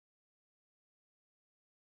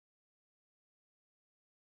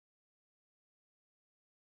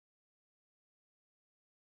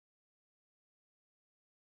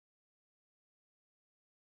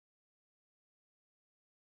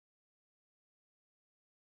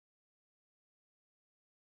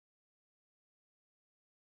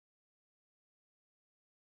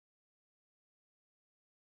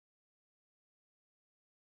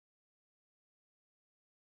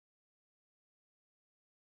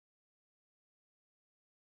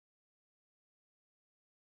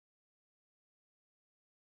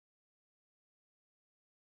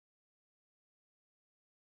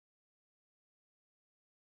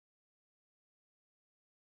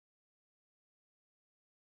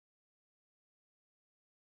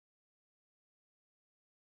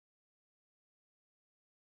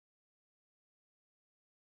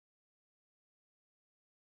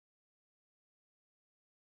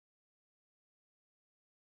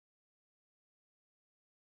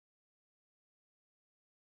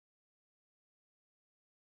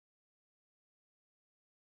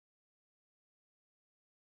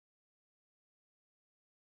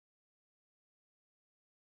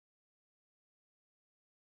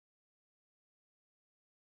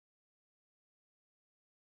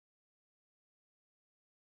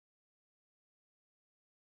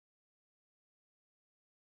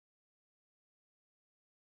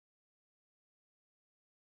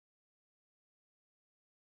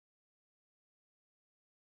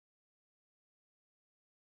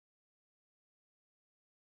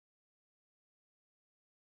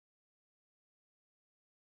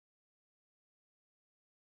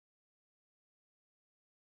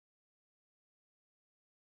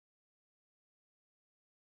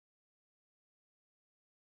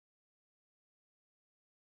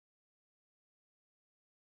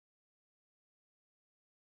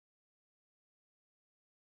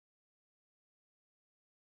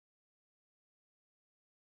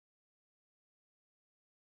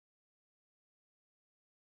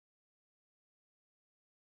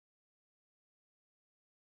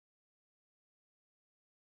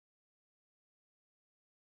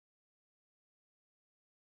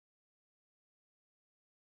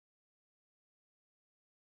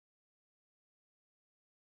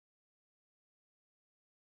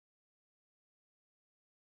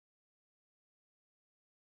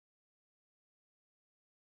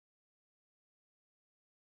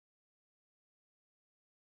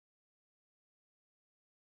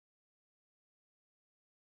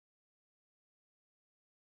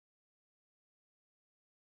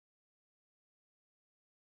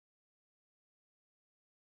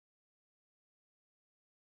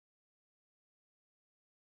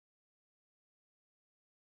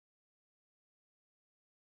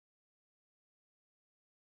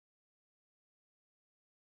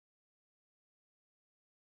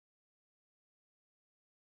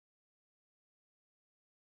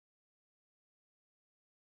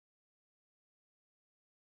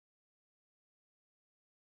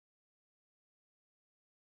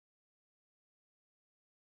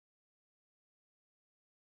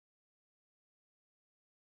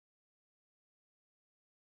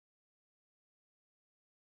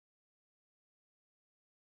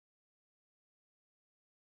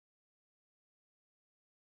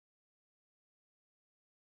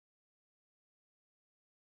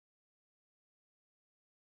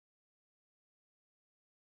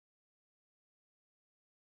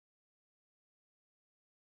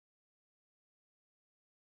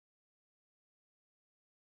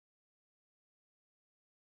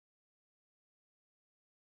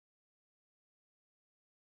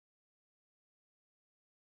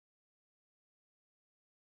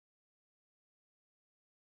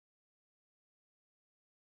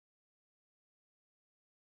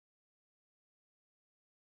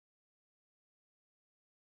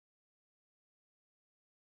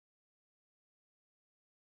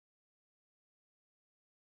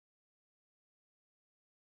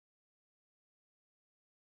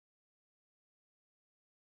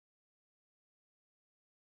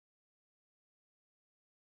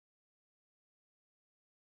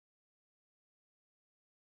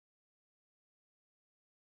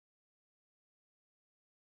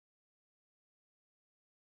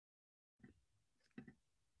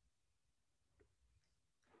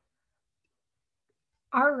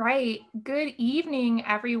All right. Good evening,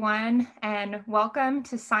 everyone, and welcome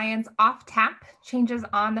to Science Off Tap Changes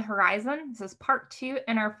on the Horizon. This is part 2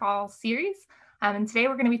 in our fall series. And today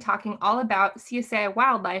we're going to be talking all about CSI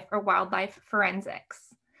Wildlife or wildlife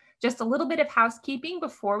forensics. Just a little bit of housekeeping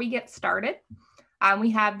before we get started.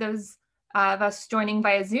 We have those of us joining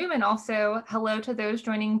via Zoom, and also hello to those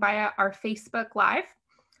joining via our Facebook Live.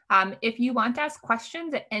 If you want to ask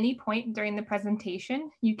questions at any point during the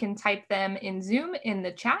presentation, you can type them in Zoom in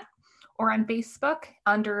the chat or on Facebook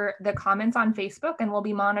under the comments on Facebook, and we'll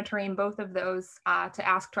be monitoring both of those to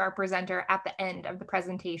ask to our presenter at the end of the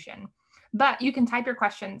presentation. But you can type your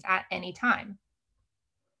questions at any time.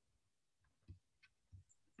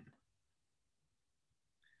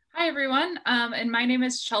 Hi, everyone. And my name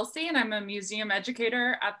is Chelsea, and I'm a museum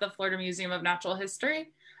educator at the Florida Museum of Natural History.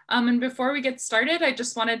 And before we get started, I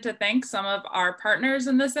just wanted to thank some of our partners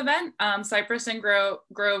in this event, Cypress and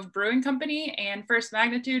Grove Brewing Company and First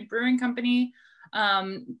Magnitude Brewing Company.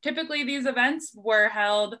 Typically, these events were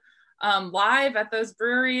held live at those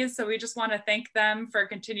breweries, so we just want to thank them for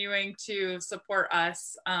continuing to support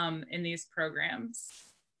us in these programs.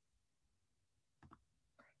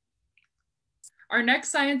 Our next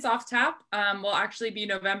Science Off Tap will actually be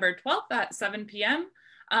November 12th at 7 p.m.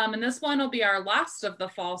 And this one will be our last of the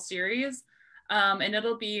fall series. And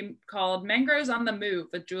it'll be called Mangroves on the Move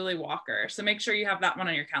with Julie Walker. So make sure you have that one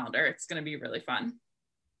on your calendar. It's going to be really fun.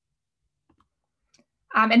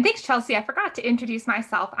 And thanks, Chelsea. I forgot to introduce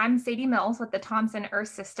myself. I'm Sadie Mills with the Thomson Earth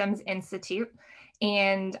Systems Institute.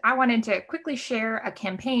 And I wanted to quickly share a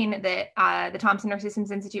campaign that the Thomson Earth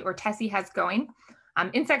Systems Institute, or TESI, has going.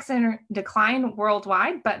 Insects are in decline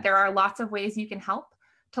worldwide, but there are lots of ways you can help.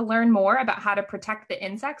 To learn more about how to protect the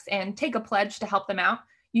insects and take a pledge to help them out,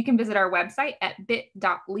 you can visit our website at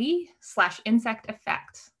bit.ly/insect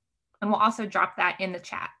effect. And we'll also drop that in the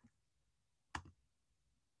chat.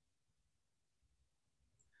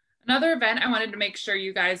 Another event I wanted to make sure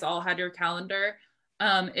you guys all had your calendar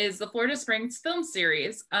is the Florida Springs Film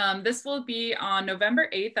Series. This will be on November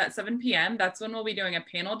 8th at 7 p.m. That's when we'll be doing a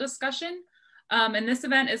panel discussion. And this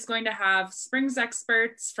event is going to have Springs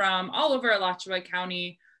experts from all over Alachua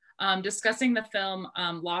County discussing the film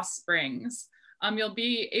Lost Springs. You'll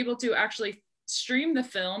be able to actually stream the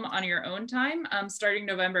film on your own time starting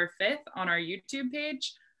November 5th on our YouTube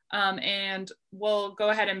page. And we'll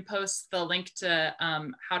go ahead and post the link to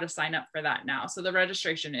how to sign up for that now. So the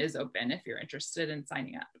registration is open if you're interested in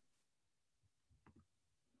signing up.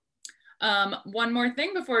 One more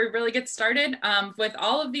thing before we really get started, with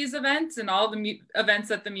all of these events and all the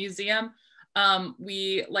events at the museum,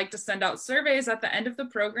 we like to send out surveys at the end of the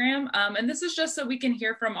program. And this is just so we can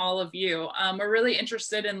hear from all of you. We're really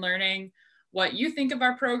interested in learning what you think of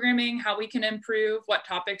our programming, how we can improve, what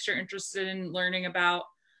topics you're interested in learning about,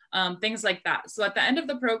 things like that. So at the end of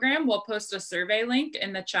the program, we'll post a survey link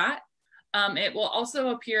in the chat. It will also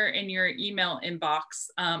appear in your email inbox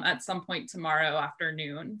at some point tomorrow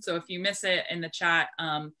afternoon. So if you miss it in the chat,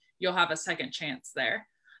 you'll have a second chance there.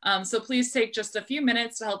 So please take just a few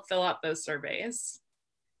minutes to help fill out those surveys.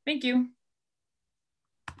 Thank you.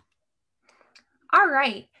 All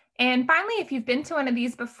right. And finally, if you've been to one of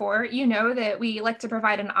these before, you know that we like to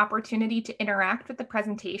provide an opportunity to interact with the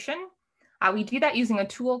presentation. We do that using a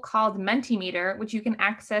tool called Mentimeter, which you can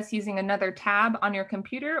access using another tab on your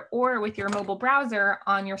computer or with your mobile browser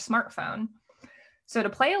on your smartphone. So to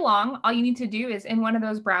play along, all you need to do is in one of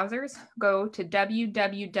those browsers, go to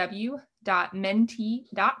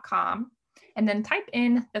www.menti.com and then type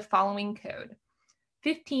in the following code,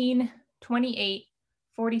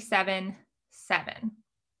 1528477.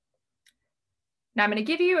 Now I'm going to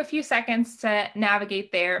give you a few seconds to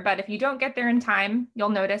navigate there, but if you don't get there in time, you'll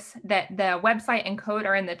notice that the website and code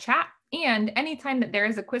are in the chat. And anytime that there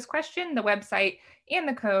is a quiz question, the website and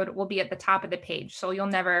the code will be at the top of the page. So you'll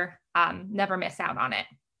never miss out on it.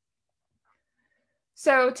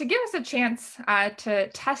 So to give us a chance to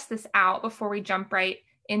test this out before we jump right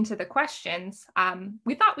into the questions,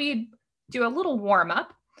 we thought we'd do a little warm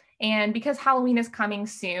up. And because Halloween is coming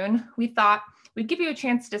soon, we thought we'd give you a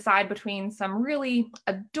chance to decide between some really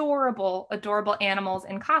adorable animals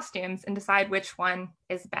in costumes and decide which one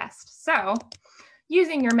is best. So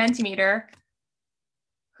using your Mentimeter,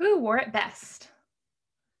 who wore it best?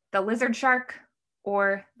 The lizard shark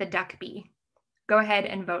or the duck bee? Go ahead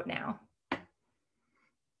and vote now.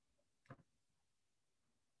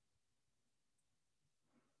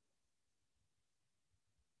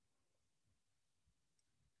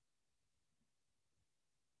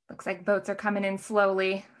 Looks like votes are coming in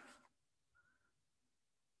slowly.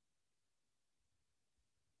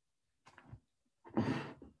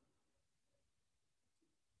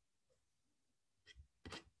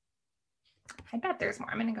 I bet there's more.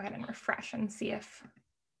 I'm going to go ahead and refresh and see if,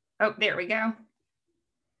 oh, there we go.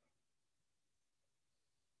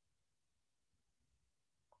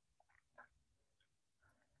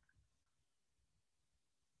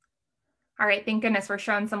 All right, thank goodness we're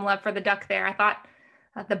showing some love for the duck there. I thought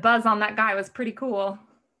the buzz on that guy was pretty cool.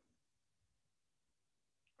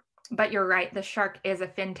 But you're right, the shark is a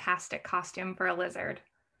fantastic costume for a lizard.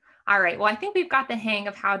 All right, well, I think we've got the hang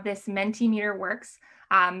of how this Mentimeter works.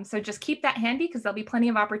 So just keep that handy because there'll be plenty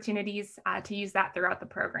of opportunities to use that throughout the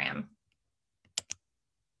program.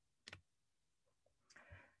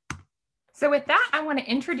 So with that, I want to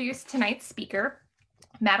introduce tonight's speaker.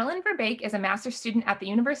 Madeline Verbeek is a master's student at the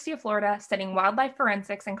University of Florida studying wildlife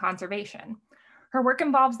forensics and conservation. Her work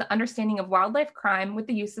involves the understanding of wildlife crime with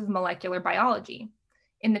the use of molecular biology.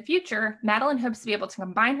 In the future, Madeline hopes to be able to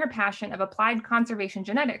combine her passion of applied conservation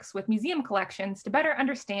genetics with museum collections to better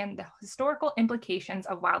understand the historical implications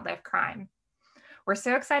of wildlife crime. We're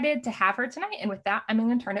so excited to have her tonight, and with that, I'm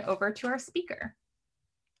going to turn it over to our speaker.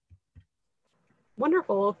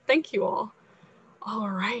 Wonderful, thank you all.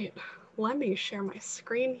 All right, let me share my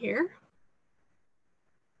screen here.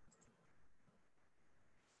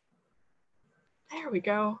 There we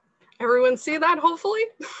go. Everyone see that, hopefully?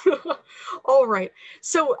 All right,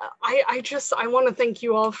 so I want to thank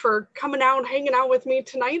you all for coming out, hanging out with me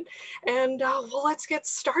tonight, and well, let's get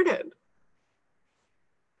started.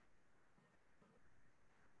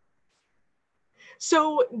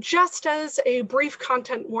 So just as a brief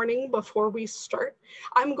content warning before we start,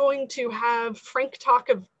 I'm going to have frank talk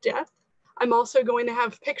of death. I'm also going to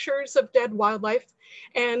have pictures of dead wildlife,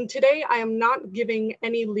 and today I am not giving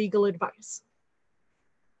any legal advice.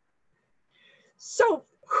 So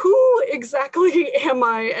who exactly am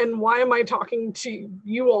I and why am I talking to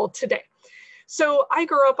you all today? So I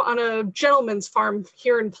grew up on a gentleman's farm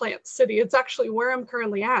here in Plant City. It's actually where I'm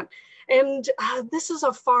currently at. And this is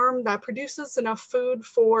a farm that produces enough food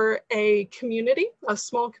for a community, a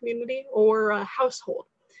small community, or a household.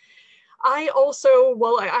 I also,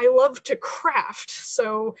 well, I love to craft.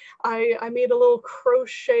 So I made a little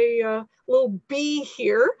crochet, little bee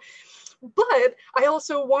here. But I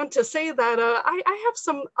also want to say that I have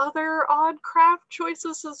some other odd craft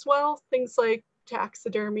choices as well. Things like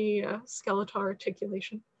taxidermy, skeletal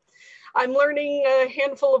articulation. I'm learning a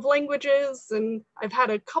handful of languages, and I've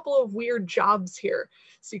had a couple of weird jobs here.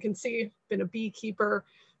 So you can see, been a beekeeper,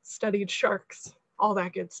 studied sharks, all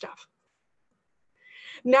that good stuff.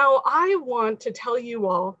 Now, I want to tell you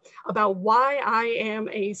all about why I am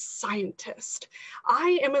a scientist.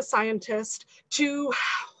 I am a scientist to,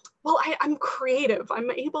 well, I'm creative.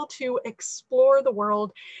 I'm able to explore the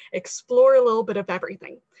world, explore a little bit of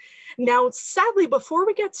everything. Now, sadly, before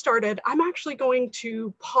we get started, I'm actually going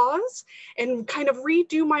to pause and kind of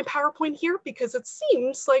redo my PowerPoint here because it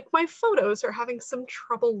seems like my photos are having some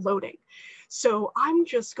trouble loading. So I'm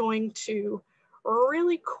just going to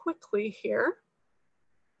really quickly here.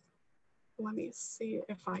 Let me see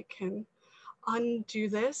if I can undo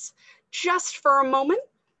this just for a moment.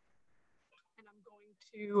 And I'm going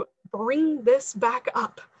to bring this back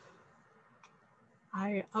up.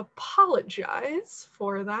 I apologize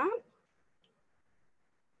for that.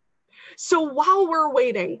 So while we're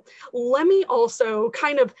waiting, let me also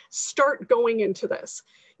kind of start going into this.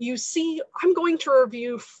 You see, I'm going to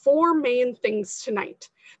review 4 main things tonight.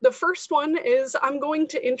 The first one is I'm going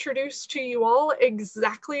to introduce to you all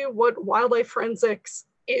exactly what wildlife forensics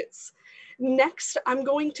is. Next, I'm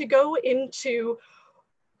going to go into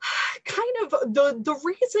kind of the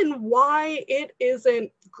reason why it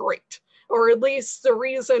isn't great, or at least the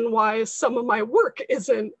reason why some of my work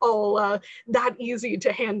isn't all that easy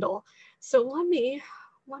to handle. So let me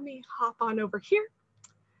hop on over here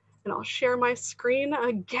and I'll share my screen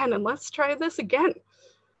again, and let's try this again.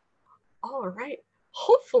 All right,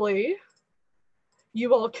 hopefully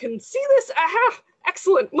you all can see this. Aha,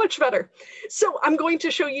 excellent, much better. So I'm going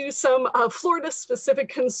to show you some Florida specific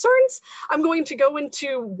concerns. I'm going to go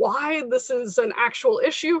into why this is an actual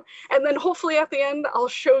issue. And then hopefully at the end, I'll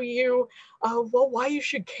show you, well, why you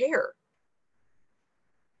should care.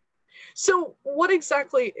 So what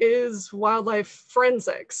exactly is wildlife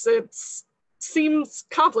forensics? It seems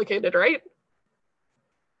complicated, right?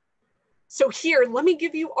 So here, let me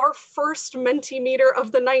give you our first Mentimeter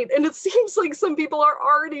of the night. And it seems like some people are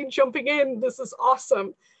already jumping in. This is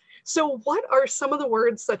awesome. So what are some of the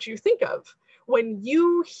words that you think of when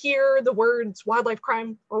you hear the words wildlife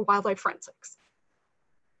crime or wildlife forensics?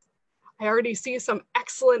 I already see some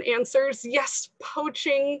excellent answers. Yes,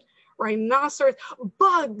 poaching, rhinoceros,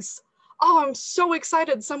 bugs. Oh, I'm so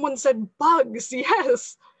excited. Someone said bugs.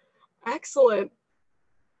 Yes, excellent.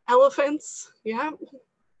 Elephants, yeah.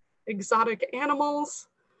 exotic animals.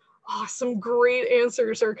 Oh, some great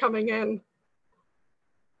answers are coming in.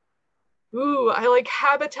 Ooh, I like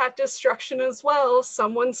habitat destruction as well.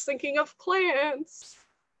 Someone's thinking of plants.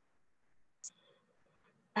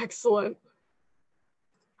 Excellent.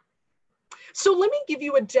 So let me give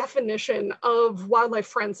you a definition of wildlife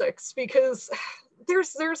forensics, because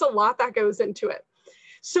there's a lot that goes into it.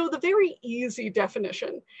 So the very easy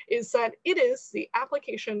definition is that it is the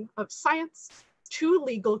application of science to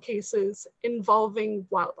legal cases involving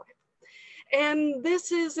wildlife. And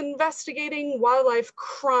this is investigating wildlife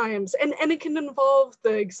crimes, and it can involve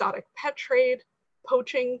the exotic pet trade,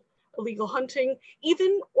 poaching, illegal hunting,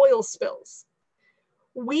 even oil spills.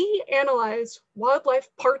 We analyze wildlife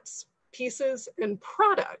parts, pieces, and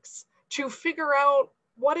products to figure out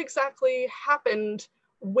what exactly happened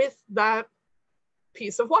with that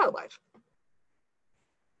piece of wildlife.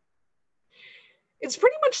 It's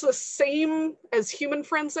pretty much the same as human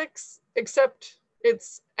forensics, except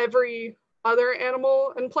it's every other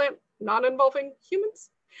animal and plant not involving humans.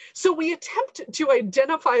 So we attempt to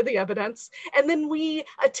identify the evidence, and then we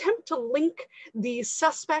attempt to link the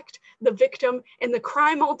suspect, the victim, and the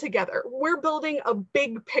crime all together. We're building a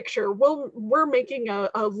big picture. We're making a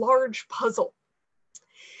large puzzle.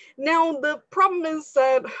 Now, the problem is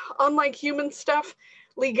that unlike human stuff,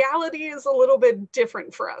 legality is a little bit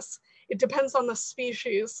different for us. It depends on the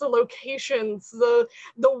species, the locations, the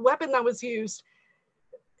weapon that was used.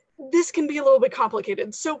 This can be a little bit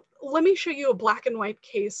complicated. So let me show you a black and white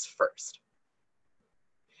case first.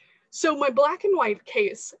 So my black and white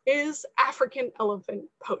case is African elephant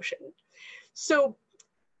poaching. So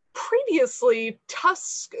previously,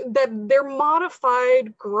 tusks, that they're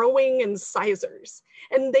modified growing incisors,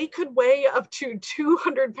 and they could weigh up to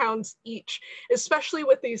 200 pounds each, especially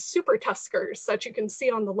with these super tuskers that you can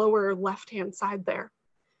see on the lower left-hand side there.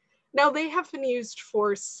 Now, they have been used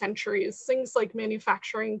for centuries, things like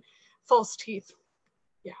manufacturing false teeth.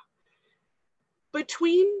 Yeah.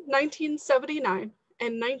 Between 1979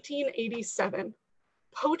 and 1987,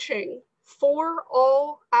 poaching for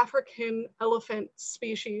all African elephant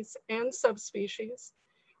species and subspecies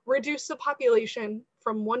reduced the population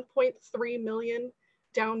from 1.3 million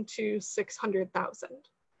down to 600,000.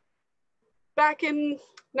 Back in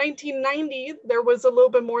 1990, there was a little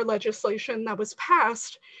bit more legislation that was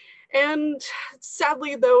passed. And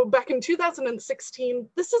sadly, though, back in 2016,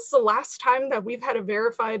 this is the last time that we've had a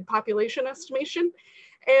verified population estimation,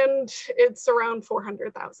 and it's around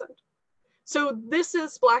 400,000. So this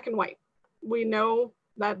is black and white. We know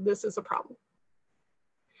that this is a problem.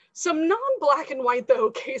 Some non-black and white, though,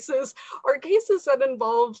 cases are cases that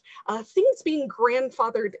involve things being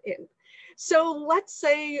grandfathered in. So let's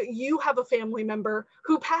say you have a family member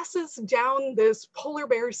who passes down this polar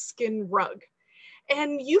bear skin rug,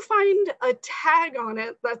 and you find a tag on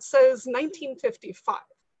it that says 1955,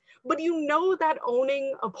 but you know that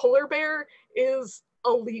owning a polar bear is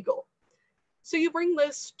illegal. So you bring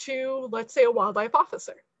this to, let's say, a wildlife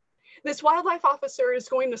officer. This wildlife officer is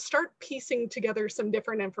going to start piecing together some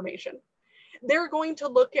different information. They're going to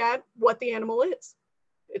look at what the animal is.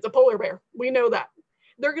 It's a polar bear, we know that.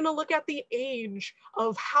 They're going to look at the age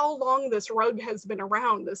of how long this rug has been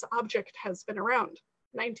around, this object has been around.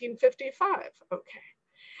 1955, okay.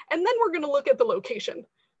 And then we're going to look at the location.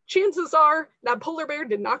 Chances are that polar bear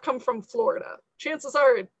did not come from Florida. Chances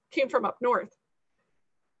are it came from up north.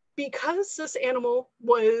 Because this animal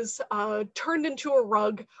was turned into a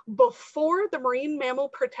rug before the Marine Mammal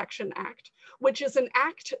Protection Act, which is an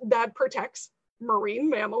act that protects marine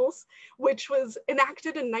mammals, which was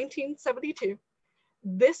enacted in 1972,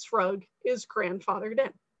 this rug is grandfathered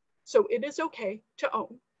in. So it is okay to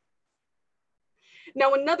own.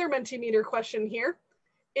 Now, another Mentimeter question here.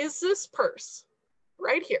 Is this purse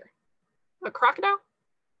right here a crocodile,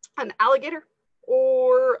 an alligator,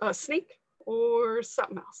 or a snake, or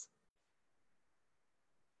something else?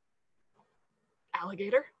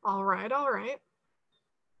 Alligator, all right, all right.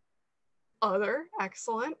 Other,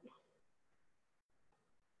 excellent.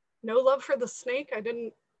 No love for the snake. I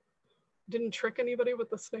didn't trick anybody with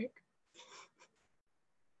the snake.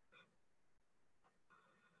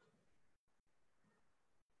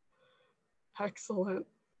 Excellent.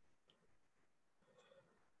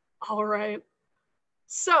 All right.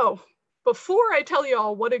 So before I tell you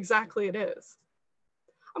all what exactly it is,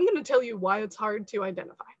 I'm going to tell you why it's hard to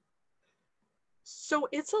identify. So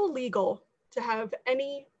it's illegal to have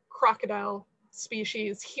any crocodile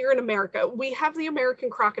species here in America. We have the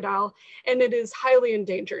American crocodile, and it is highly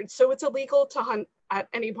endangered. So it's illegal to hunt at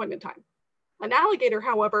any point in time. An alligator,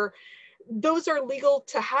 however, those are legal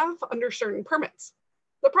to have under certain permits.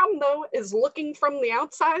 The problem, though, is looking from the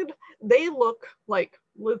outside, they look like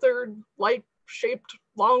lizard-like shaped,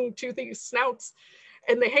 long, toothy snouts,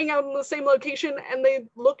 and they hang out in the same location and they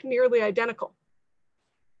look nearly identical.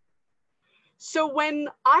 So when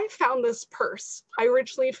I found this purse, I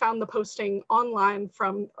originally found the posting online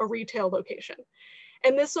from a retail location.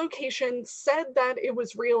 And this location said that it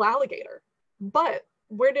was real alligator. But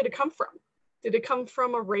where did it come from? Did it come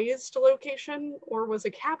from a raised location, or was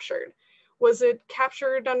it captured? Was it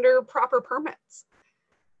captured under proper permits?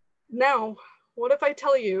 Now, what if I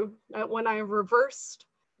tell you that when I reversed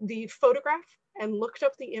the photograph and looked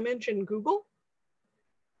up the image in Google,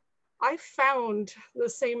 I found the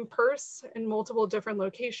same purse in multiple different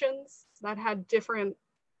locations that had different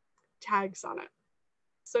tags on it.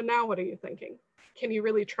 So now what are you thinking? Can you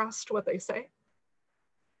really trust what they say?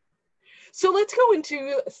 So let's go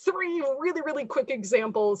into 3 really quick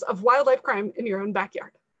examples of wildlife crime in your own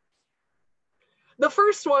backyard. The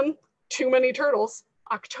first one, too many turtles.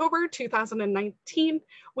 October 2019,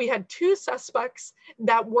 we had 2 suspects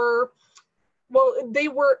that were,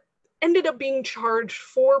 ended up being charged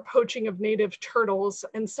for poaching of native turtles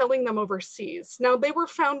and selling them overseas. Now, they were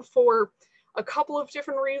found for a couple of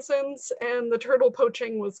different reasons, and the turtle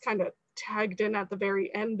poaching was kind of tagged in at the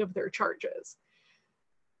very end of their charges.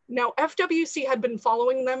 Now, FWC had been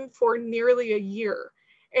following them for nearly a year,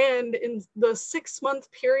 and in the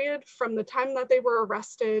 6-month period from the time that they were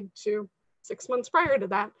arrested to 6 months prior to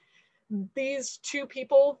that, these 2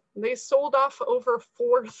 people, they sold off over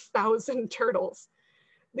 4,000 turtles.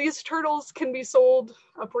 These turtles can be sold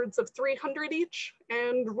upwards of 300 each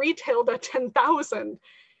and retailed at 10,000.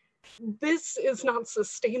 This is not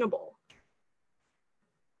sustainable.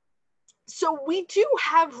 So we do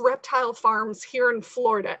have reptile farms here in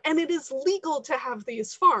Florida, and it is legal to have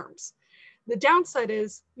these farms. The downside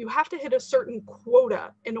is you have to hit a certain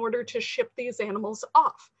quota in order to ship these animals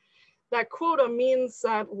off. That quota means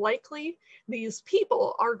that likely these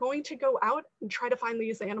people are going to go out and try to find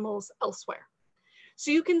these animals elsewhere.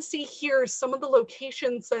 So you can see here some of the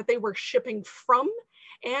locations that they were shipping from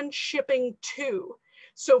and shipping to.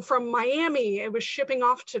 So from Miami, it was shipping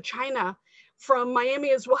off to China. From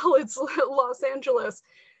Miami as well, it's Los Angeles.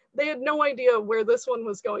 They had no idea where this one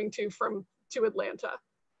was going to Atlanta.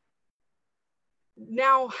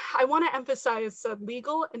 Now, I want to emphasize that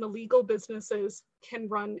legal and illegal businesses can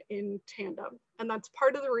run in tandem. And that's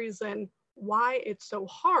part of the reason why it's so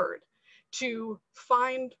hard to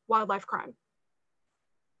find wildlife crime.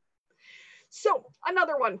 So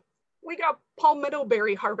another one, we got palmetto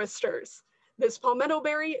berry harvesters. This palmetto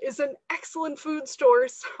berry is an excellent food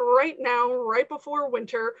source right now, right before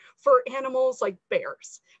winter, for animals like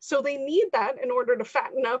bears. So they need that in order to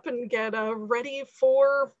fatten up and get ready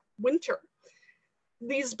for winter.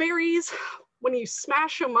 These berries, when you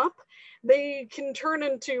smash them up, they can turn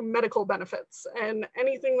into medical benefits, and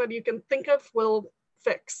anything that you can think of will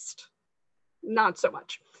fixed. Not so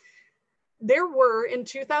much. There were, in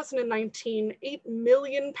 2019, 8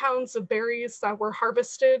 million pounds of berries that were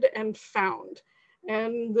harvested and found.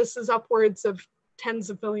 And this is upwards of tens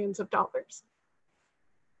of millions of dollars.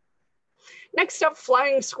 Next up,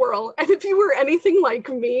 flying squirrel. And if you were anything like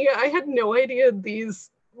me, I had no idea these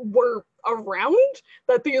were around,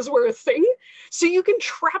 that these were a thing. So you can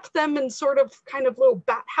trap them in sort of kind of little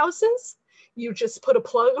bat houses. You just put a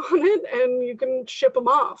plug on it and you can ship them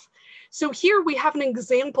off. So here we have an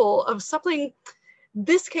example of something,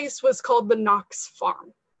 this case was called the Knox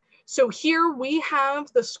Farm. So here we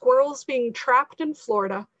have the squirrels being trapped in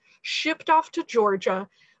Florida, shipped off to Georgia,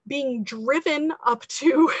 being driven up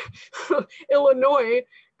to Illinois,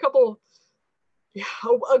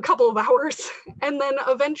 a couple of hours, and then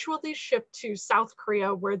eventually shipped to South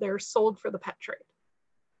Korea where they're sold for the pet trade.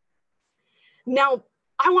 Now,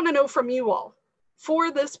 I want to know from you all,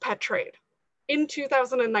 for this pet trade in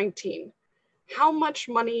 2019, how much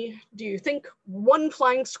money do you think one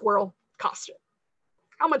flying squirrel costed?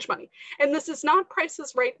 How much money? And this is not Price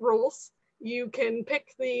is Right rules. You can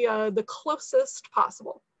pick the closest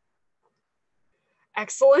possible.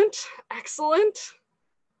 Excellent, excellent.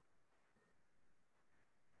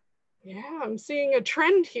 Yeah, I'm seeing a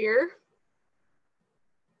trend here.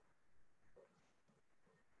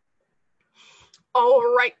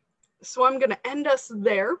 All right, so I'm gonna end us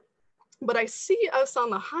there, but I see us on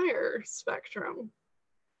the higher spectrum.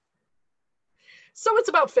 So it's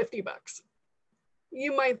about 50 bucks.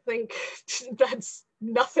 You might think that's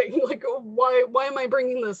nothing, like why am I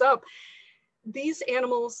bringing this up? These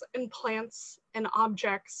animals and plants and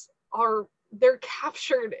objects they're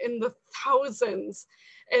captured in the thousands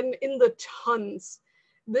and in the tons.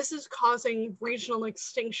 This is causing regional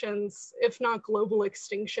extinctions, if not global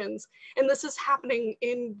extinctions. And this is happening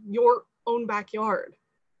in your own backyard.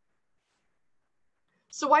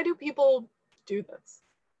 So why do people do this?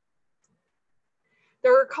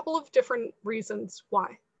 There are a couple of different reasons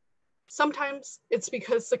why. Sometimes it's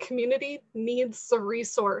because the community needs the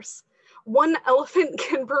resource. One elephant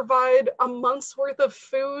can provide a month's worth of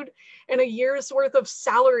food and a year's worth of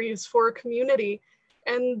salaries for a community,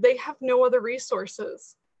 and they have no other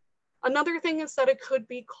resources. Another thing is that it could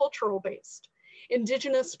be cultural based.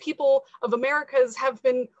 Indigenous people of Americas have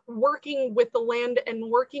been working with the land and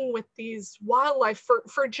working with these wildlife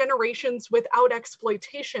for generations without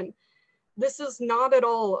exploitation. This is not at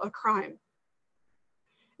all a crime.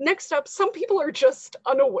 Next up, some people are just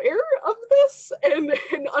unaware of this and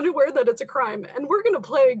unaware that it's a crime. And we're gonna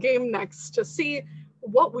play a game next to see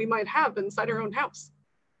what we might have inside our own house.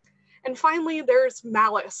 And finally, there's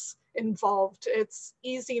malice involved. It's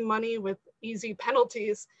easy money with easy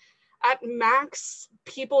penalties. At max,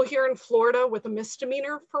 people here in Florida with a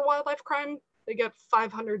misdemeanor for wildlife crime, they get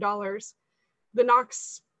 $500. The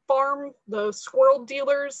Knox Farm, the squirrel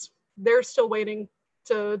dealers, they're still waiting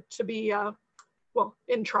to be, well,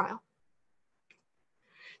 in trial.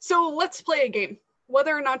 So let's play a game.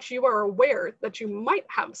 Whether or not you are aware that you might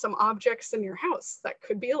have some objects in your house that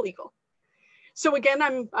could be illegal. So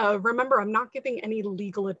again, remember, I'm not giving any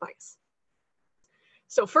legal advice.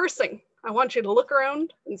 So first thing, I want you to look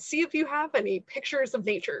around and see if you have any pictures of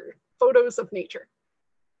nature, photos of nature.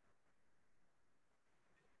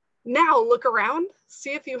 Now look around,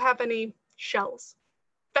 see if you have any shells,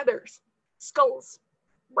 feathers, skulls,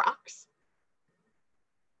 rocks,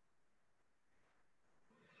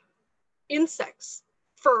 insects,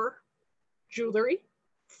 fur, jewelry,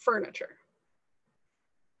 furniture.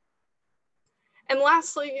 And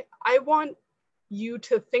lastly, I want you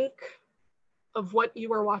to think of what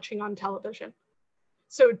you are watching on television.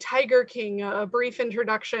 So Tiger King, a brief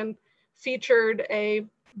introduction, featured a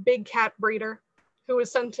big cat breeder who was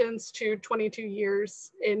sentenced to 22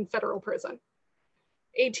 years in federal prison.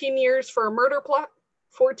 18 years for a murder plot,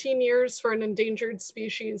 14 years for an Endangered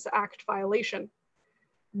Species Act violation.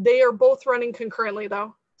 They are both running concurrently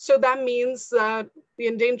though. So that means that the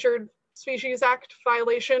Endangered Species Act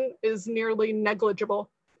violation is nearly negligible.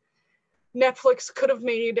 Netflix could have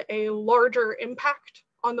made a larger impact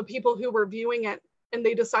on the people who were viewing it, and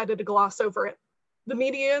they decided to gloss over it. The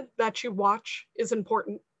media that you watch is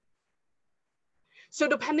important. So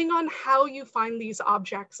depending on how you find these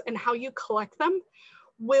objects and how you collect them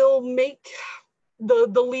will make the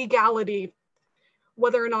legality,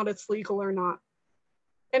 whether or not it's legal or not.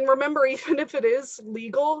 And remember, even if it is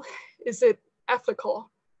legal, is it ethical?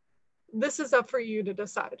 This is up for you to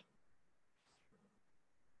decide.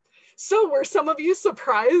 So were some of you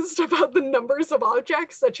surprised about the numbers of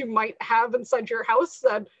objects that you might have inside your house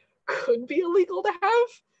that could be illegal to have?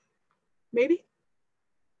 Maybe.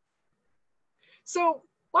 So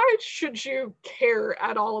why should you care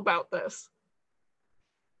at all about this?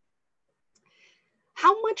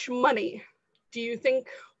 How much money do you think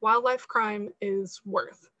wildlife crime is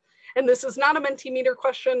worth? And this is not a Mentimeter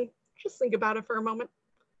question, just think about it for a moment.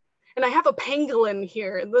 And I have a pangolin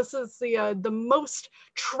here. This is the most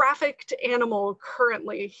trafficked animal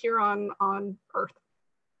currently here on Earth.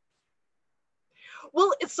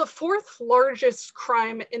 Well, it's the 4th largest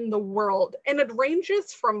crime in the world, and it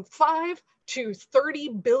ranges from $5 to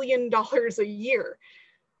 $30 billion a year.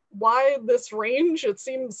 Why this range? It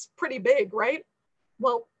seems pretty big, right?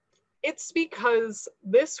 Well, it's because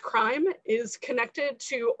this crime is connected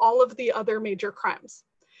to all of the other major crimes.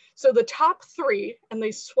 So the top 3, and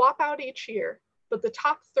they swap out each year, but the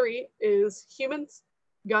top 3 is humans,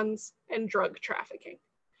 guns, and drug trafficking.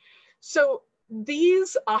 So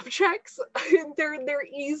these objects, they're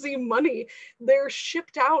easy money. They're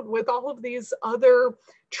shipped out with all of these other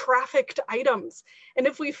trafficked items. And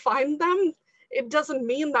if we find them, it doesn't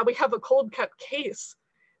mean that we have a cold cut case.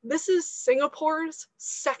 This is Singapore's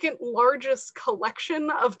 2nd largest collection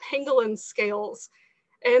of pangolin scales,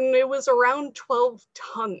 and it was around 12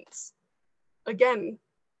 tons. Again,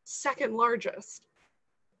 2nd largest.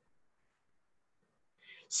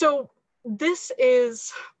 So this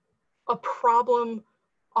is a problem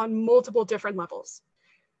on multiple different levels.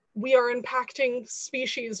 We are impacting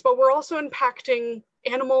species, but we're also impacting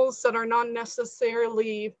animals that are not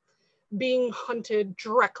necessarily being hunted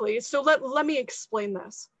directly. So let me explain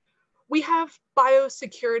this. We have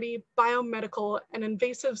biosecurity, biomedical, and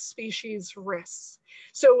invasive species risks.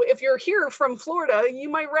 So if you're here from Florida, you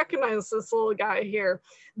might recognize this little guy here,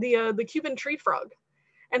 the Cuban tree frog.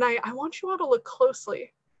 And I want you all to look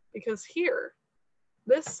closely, because here,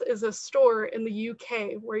 this is a store in the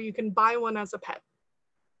UK where you can buy one as a pet.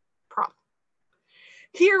 Prop.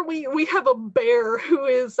 Here we have a bear who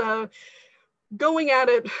is going at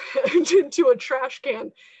it into a trash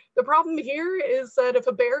can. The problem here is that if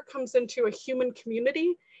a bear comes into a human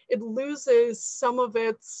community, it loses some of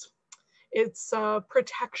its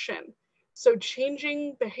protection. So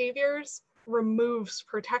changing behaviors removes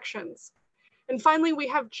protections. And finally, we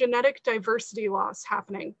have genetic diversity loss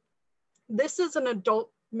happening. This is an adult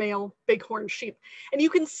male bighorn sheep, and you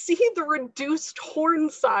can see the reduced horn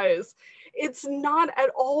size. It's not at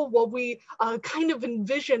all what we kind of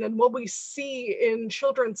envision and what we see in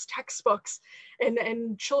children's textbooks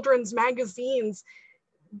and children's magazines.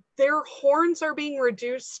 Their horns are being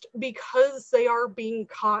reduced because they are being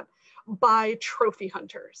caught by trophy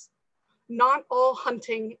hunters. Not all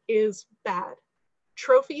hunting is bad.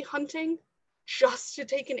 Trophy hunting, just to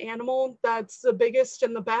take an animal that's the biggest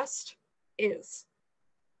and the best, is.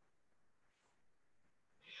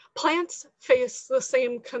 Plants face the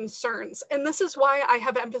same concerns, and this is why I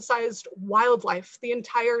have emphasized wildlife the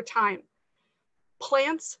entire time.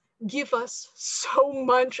 Plants give us so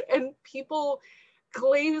much, and people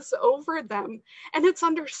glaze over them, and it's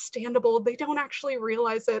understandable. They don't actually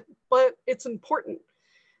realize it, but it's important.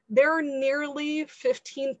 There are nearly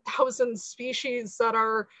 15,000 species that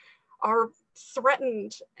are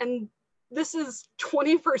threatened, and this is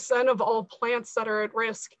 20% of all plants that are at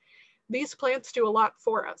risk. These plants do a lot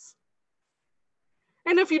for us.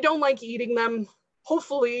 And if you don't like eating them,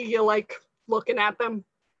 hopefully you like looking at them.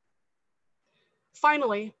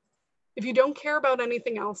 Finally, if you don't care about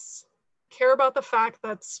anything else, care about the fact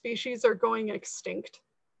that species are going extinct,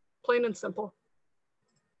 plain and simple.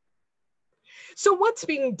 So what's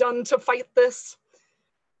being done to fight this?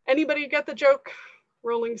 Anybody get the joke?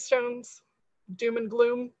 Rolling Stones, doom and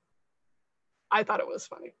gloom? I thought it was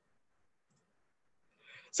funny.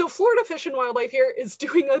 So Florida Fish and Wildlife here is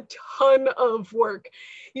doing a ton of work.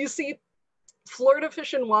 You see, Florida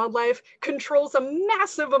Fish and Wildlife controls a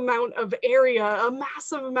massive amount of area, a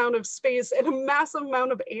massive amount of space, and a massive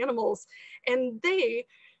amount of animals. And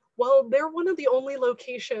they're one of the only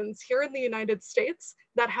locations here in the United States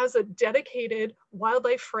that has a dedicated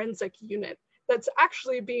wildlife forensic unit that's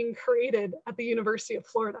actually being created at the University of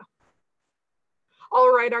Florida. All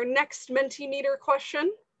right, our next Mentimeter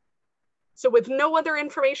question. So with no other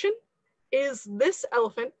information, is this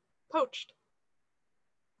elephant poached?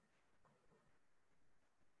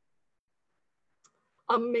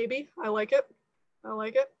 Maybe, I like it. I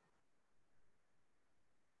like it.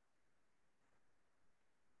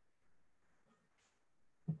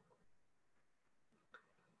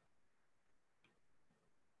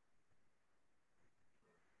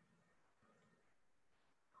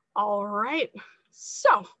 All right,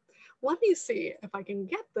 so let me see if I can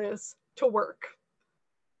get this to work.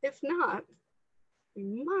 If not, we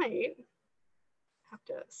might have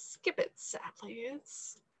to skip it, sadly.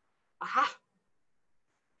 Aha.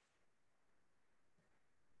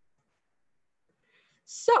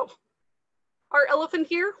 So our elephant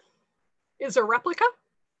here is a replica,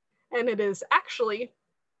 and it is actually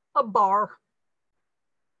a bar.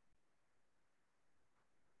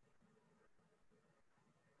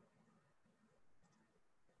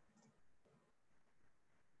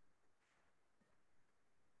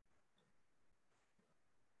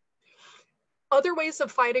 Other ways of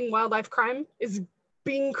fighting wildlife crime is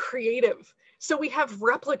being creative. So we have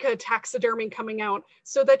replica taxidermy coming out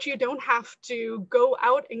so that you don't have to go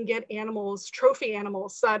out and get animals, trophy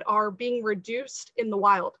animals that are being reduced in the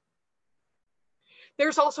wild.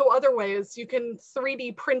 There's also other ways. You can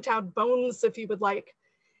 3D print out bones if you would like.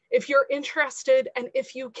 If you're interested and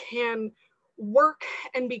if you can work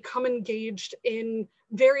and become engaged in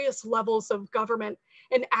various levels of government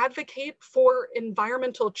and advocate for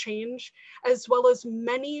environmental change, as well as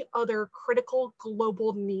many other critical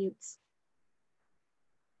global needs.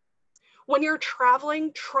 When you're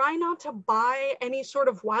traveling, try not to buy any sort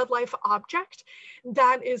of wildlife object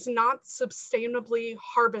that is not sustainably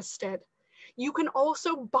harvested. You can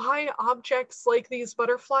also buy objects like these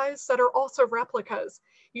butterflies that are also replicas.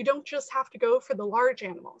 You don't just have to go for the large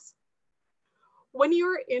animals. When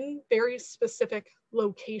you're in very specific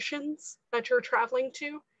locations that you're traveling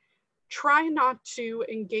to, try not to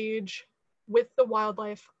engage with the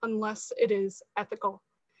wildlife unless it is ethical.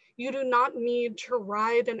 You do not need to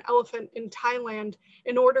ride an elephant in Thailand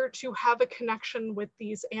in order to have a connection with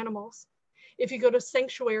these animals. If you go to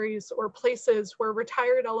sanctuaries or places where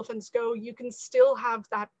retired elephants go, you can still have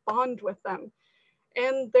that bond with them,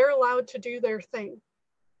 and they're allowed to do their thing.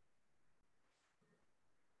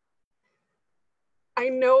 I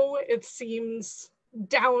know it seems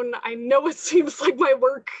down. I know it seems like my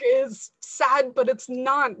work is sad, but it's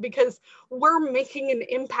not, because we're making an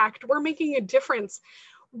impact. We're making a difference.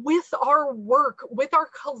 with our work, with our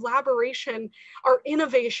collaboration, our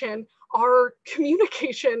innovation, our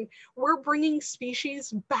communication, we're bringing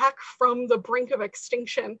species back from the brink of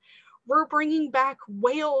extinction. We're bringing back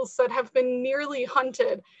whales that have been nearly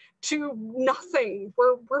hunted to nothing.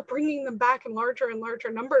 We're bringing them back in larger and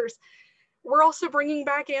larger numbers. We're also bringing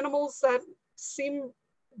back animals that seem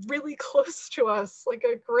really close to us, like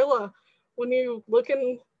a gorilla. When you look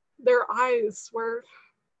in their eyes,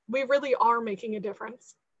 we really are making a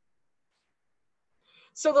difference.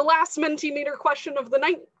 So the last Mentimeter question of the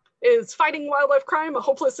night is: fighting wildlife crime a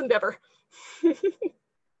hopeless endeavor?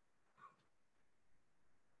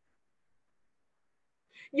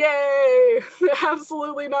 Yay!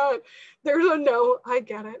 Absolutely not. There's a no. I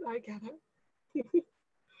get it. I get it.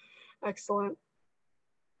 Excellent.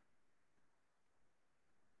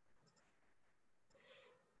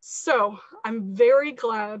 So I'm very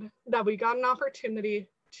glad that we got an opportunity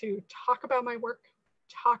to talk about my work,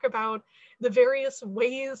 talk about the various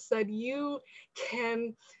ways that you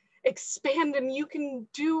can expand and you can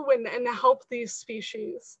do and help these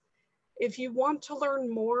species. If you want to learn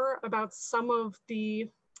more about some of the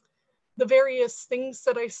various things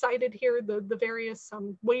that I cited here, the various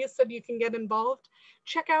ways that you can get involved,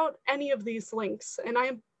 check out any of these links. And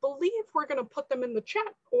I believe we're going to put them in the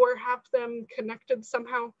chat or have them connected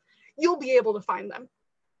somehow. You'll be able to find them.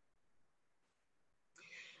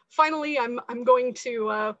 Finally, I'm going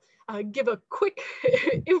to give a quick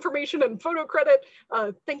information and photo credit.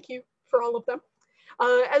 Thank you for all of them.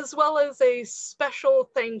 As well as a special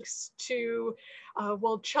thanks to,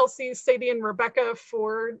 well, Chelsea, Sadie, and Rebecca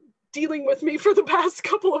for dealing with me for the past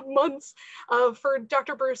couple of months, for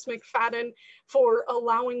Dr. Bruce McFadden for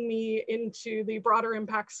allowing me into the Broader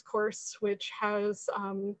Impacts course, which has,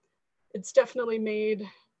 it's definitely made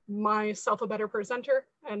myself a better presenter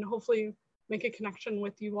and hopefully make a connection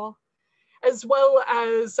with you all, as well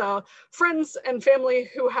as friends and family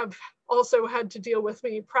who have also had to deal with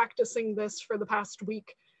me practicing this for the past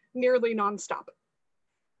week, nearly nonstop.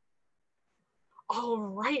 All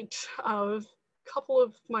right, a couple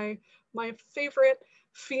of my favorite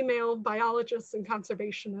female biologists and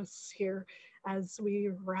conservationists here as we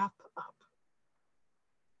wrap up.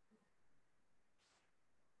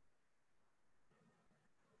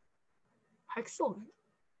 Excellent.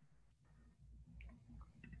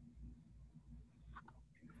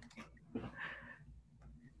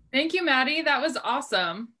 Thank you, Maddie. That was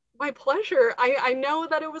awesome. My pleasure. I know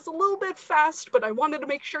that it was a little bit fast, but I wanted to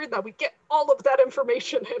make sure that we get all of that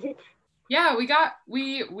information in. Yeah, we got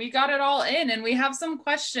it all in, and we have some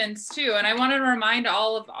questions too. And I want to remind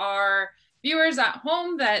all of our viewers at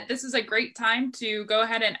home that this is a great time to go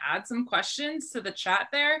ahead and add some questions to the chat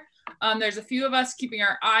there. There's a few of us keeping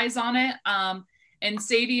our eyes on it, and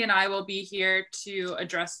Sadie and I will be here to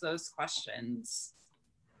address those questions.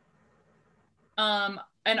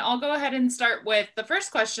 And I'll go ahead and start with the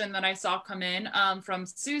first question that I saw come in from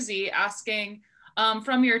Susie asking,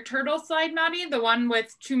 from your turtle slide, Maddie, the one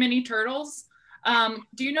with too many turtles,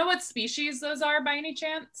 do you know what species those are by any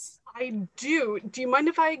chance? I do. Do you mind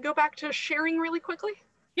if I go back to sharing really quickly?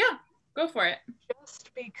 Yeah, go for it.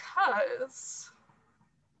 Just because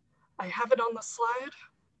I have it on the slide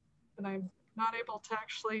and I'm not able to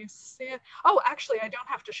actually see it. Oh, actually, I don't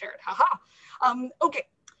have to share it. Haha. Okay,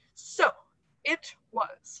 so it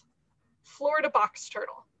was Florida box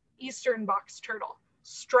turtle, eastern box turtle,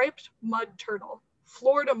 striped mud turtle,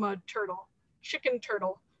 Florida mud turtle, chicken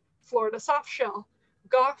turtle, Florida softshell,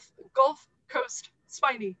 Gulf Coast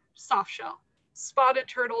spiny softshell, spotted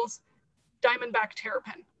turtles, diamondback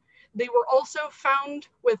terrapin. They were also found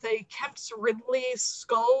with a Kemp's Ridley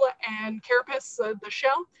skull and carapace, the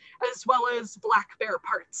shell, as well as black bear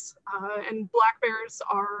parts. And black bears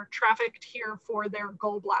are trafficked here for their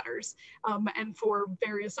gallbladders and for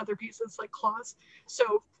various other pieces like claws.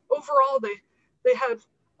 So overall, they had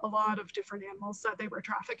a lot of different animals that they were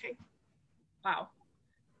trafficking. Wow.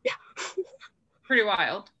 Yeah. Pretty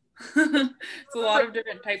wild. It's a lot of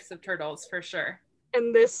different types of turtles for sure.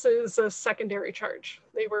 And this is a secondary charge.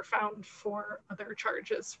 They were found for other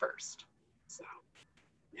charges first. So,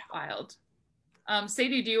 yeah. Wild.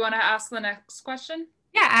 Sadie, do you want to ask the next question?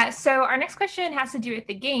 Yeah, so our next question has to do with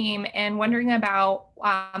the game and wondering about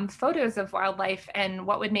photos of wildlife and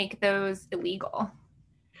what would make those illegal.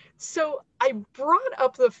 So I brought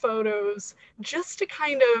up the photos just to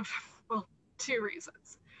kind of, well, two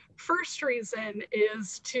reasons. First reason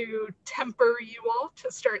is to temper you all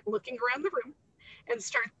to start looking around the room and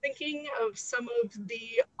start thinking of some of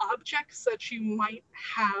the objects that you might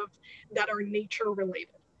have that are nature related.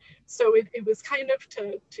 So it was kind of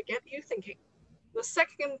to get you thinking. The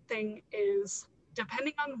second thing is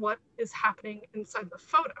depending on what is happening inside the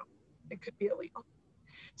photo, it could be illegal.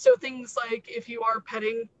 So things like if you are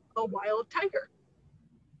petting a wild tiger,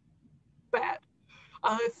 bad.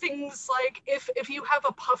 Things like if you have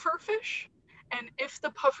a puffer fish, and if the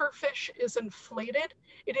puffer fish is inflated,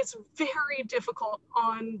 it is very difficult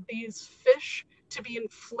on these fish to be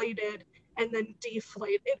inflated and then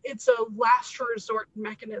deflate. It's a last resort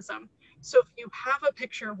mechanism. So if you have a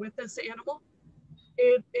picture with this animal,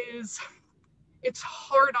 it's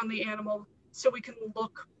hard on the animal, so we can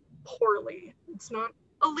look poorly. It's not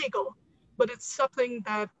illegal, but it's something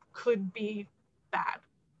that could be bad.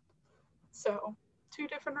 So 2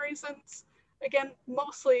 different reasons. Again,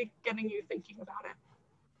 mostly getting you thinking about it.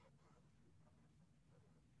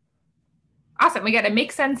 Awesome. We got a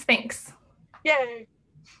make sense. Thanks. Yay.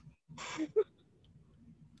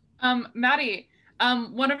 Maddie,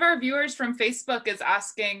 one of our viewers from Facebook is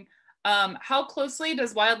asking, how closely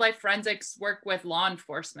does wildlife forensics work with law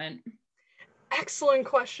enforcement? Excellent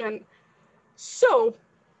question. So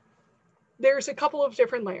there's a couple of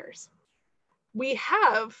different layers. We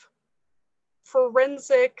have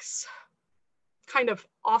forensics kind of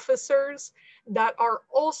officers that are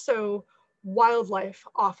also wildlife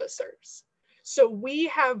officers. So we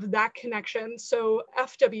have that connection. So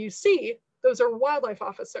FWC, those are wildlife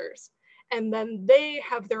officers, and then they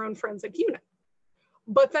have their own forensic unit.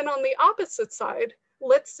 But then on the opposite side,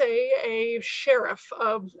 let's say a sheriff,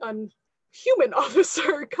 a human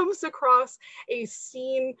officer comes across a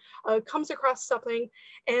scene, comes across something,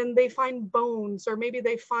 and they find bones, or maybe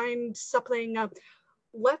they find something,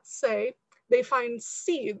 let's say they find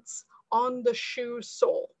seeds on the shoe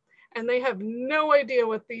sole, and they have no idea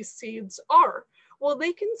what these seeds are. Well,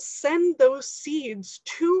 they can send those seeds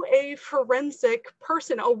to a forensic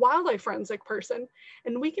person, a wildlife forensic person,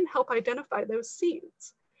 and we can help identify those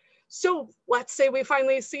seeds. So let's say we find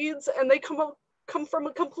these seeds and they come from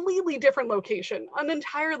a completely different location, an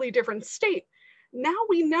entirely different state. Now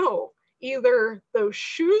we know either those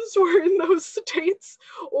shoes were in those states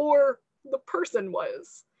or the person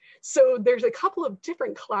was. So there's a couple of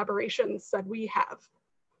different collaborations that we have.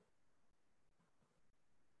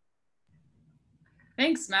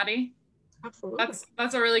 Thanks, Maddie. Absolutely.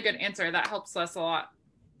 That's a really good answer. That helps us a lot.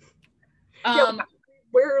 Yeah,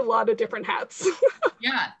 wear a lot of different hats.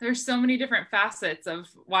 Yeah, there's so many different facets of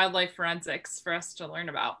wildlife forensics for us to learn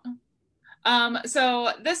about.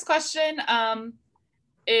 So this question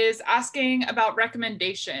is asking about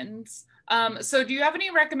recommendations. So do you have any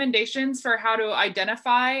recommendations for how to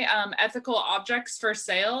identify ethical objects for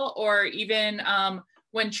sale, or even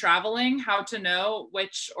when traveling, how to know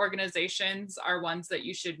which organizations are ones that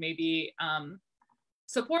you should maybe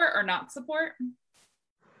support or not support?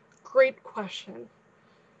 Great question.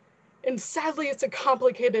 And sadly, it's a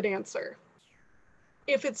complicated answer.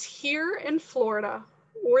 If it's here in Florida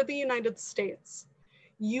or the United States,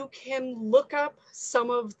 you can look up some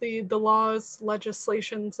of the laws,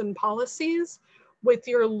 legislations, and policies with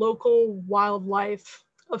your local wildlife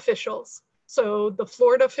officials. So the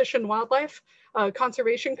Florida Fish and Wildlife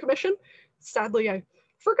Conservation Commission, sadly, I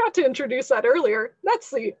forgot to introduce that earlier. That's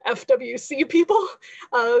the FWC people.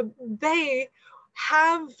 They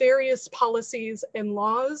have various policies and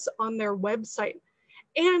laws on their website.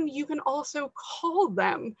 And you can also call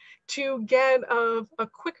them to get a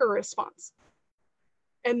quicker response.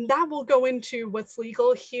 And that will go into what's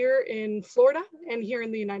legal here in Florida and here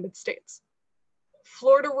in the United States.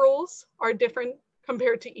 Florida rules are different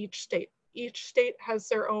compared to each state. Each state has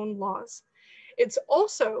their own laws. It's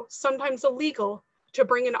also sometimes illegal to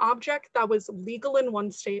bring an object that was legal in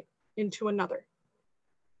one state into another.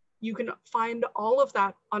 You can find all of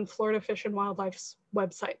that on Florida Fish and Wildlife's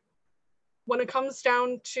website. When it comes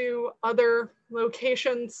down to other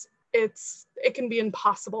locations, it can be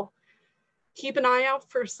impossible. Keep an eye out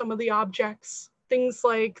for some of the objects, things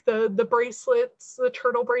like the bracelets, the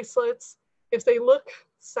turtle bracelets. If they look,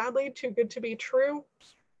 sadly, too good to be true,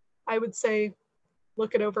 I would say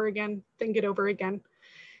look it over again, think it over again.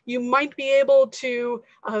 You might be able to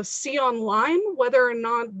see online whether or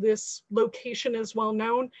not this location is well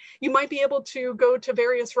known. You might be able to go to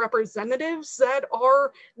various representatives that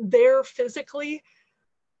are there physically.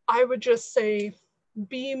 I would just say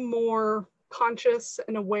be more conscious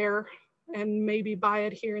and aware, and maybe buy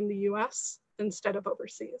it here in the US instead of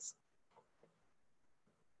overseas.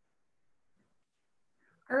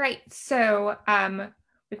 All right, so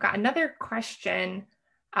we've got another question.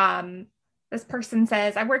 This person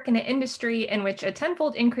says, I work in an industry in which a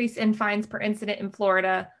tenfold increase in fines per incident in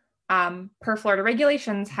Florida per Florida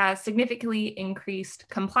regulations has significantly increased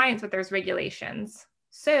compliance with those regulations.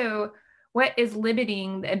 So What is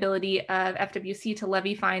limiting the ability of FWC to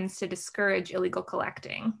levy fines to discourage illegal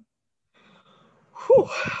collecting? Whew.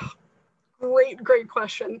 Great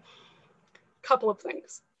question. Couple of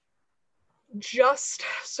things. Just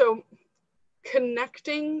so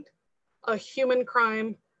connecting a human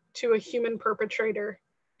crime to a human perpetrator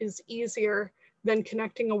is easier than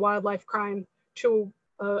connecting a wildlife crime to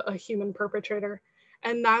a human perpetrator.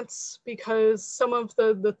 And that's because some of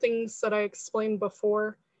the things that I explained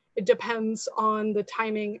before, it depends on the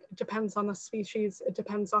timing, it depends on the species, it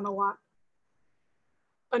depends on a lot.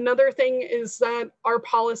 Another thing is that our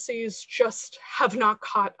policies just have not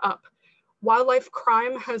caught up. Wildlife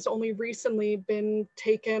crime has only recently been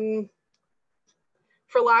taken,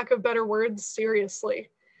 for lack of better words, seriously.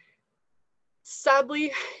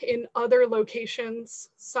 Sadly, in other locations,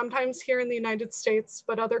 sometimes here in the United States,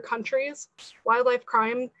 but other countries, wildlife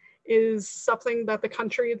crime is something that the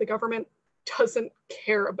country, the government doesn't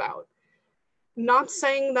care about. Not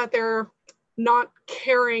saying that they're not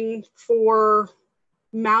caring for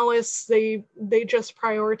malice, they just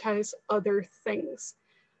prioritize other things.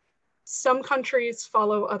 Some countries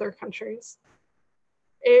follow other countries.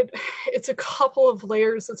 It's a couple of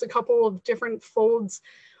layers, it's a couple of different folds,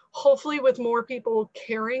 hopefully with more people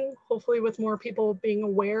caring, hopefully with more people being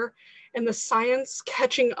aware, and the science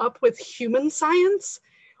catching up with human science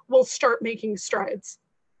will start making strides.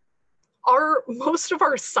 Most of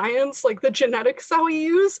our science, like the genetics that we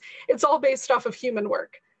use, it's all based off of human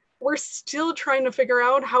work. We're still trying to figure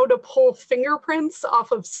out how to pull fingerprints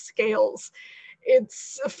off of scales.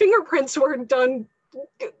 Fingerprints were done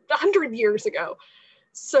 100 years ago.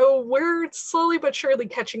 So we're slowly but surely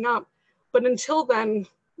catching up. But until then,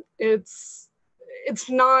 it's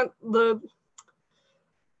not, the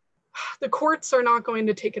courts are not going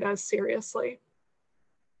to take it as seriously.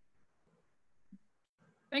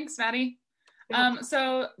 Thanks, Maddie. Yeah.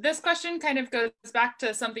 So this question kind of goes back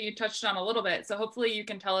to something you touched on a little bit, so hopefully you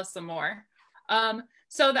can tell us some more.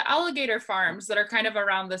 So the alligator farms that are kind of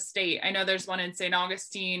around the state, I know there's one in St.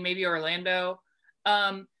 Augustine, maybe Orlando,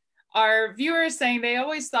 our viewers saying they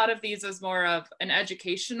always thought of these as more of an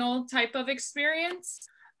educational type of experience,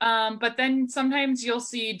 but then sometimes you'll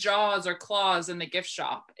see jaws or claws in the gift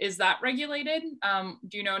shop. Is that regulated?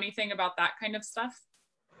 Do you know anything about that kind of stuff?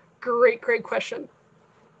 Great question.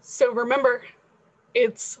 So remember,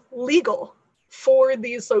 it's legal for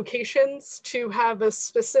these locations to have a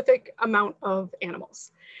specific amount of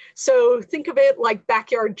animals. So think of it like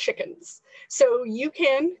backyard chickens. So you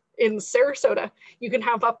can, in Sarasota, you can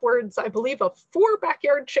have upwards, I believe, of 4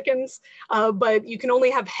 backyard chickens, but you can only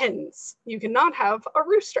have hens. You cannot have a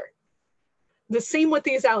rooster. The same with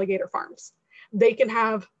these alligator farms. They can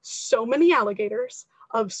have so many alligators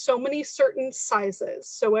of so many certain sizes.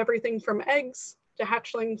 So everything from eggs to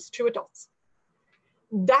hatchlings to adults.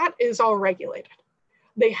 That is all regulated.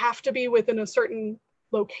 They have to be within a certain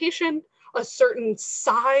location, a certain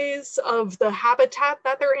size of the habitat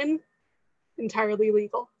that they're in, entirely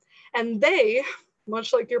legal. And they,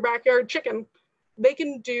 much like your backyard chicken, they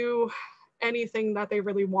can do anything that they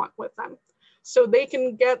really want with them. So they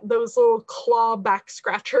can get those little claw back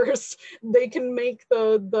scratchers. They can make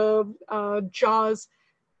the jaws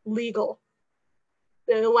legal.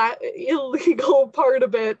 The illegal part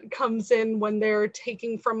of it comes in when they're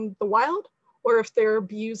taking from the wild or if they're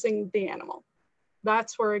abusing the animal.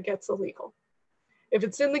 That's where it gets illegal. If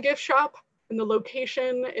it's in the gift shop and the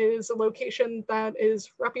location is a location that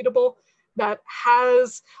is reputable, that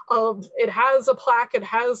has it has a plaque, it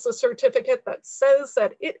has a certificate that says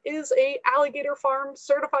that it is a alligator farm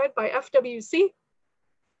certified by FWC,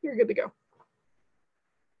 you're good to go.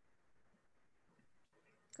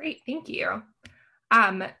 Great, thank you.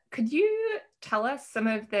 Could you tell us some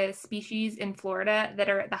of the species in Florida that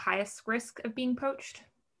are at the highest risk of being poached?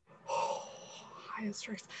 Highest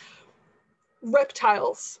risk.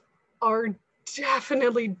 Reptiles are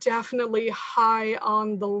definitely high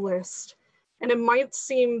on the list. And it might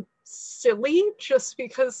seem silly just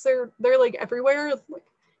because they're like everywhere. Like,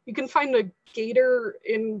 you can find a gator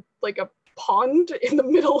in like a pond in the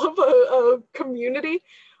middle of a community,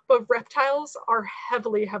 but reptiles are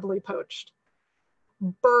heavily poached.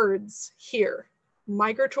 Birds here,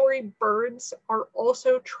 migratory birds are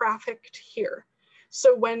also trafficked here.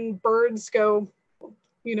 So when birds go,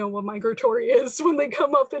 you know what migratory is, when they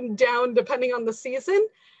come up and down depending on the season,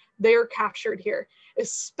 they're captured here,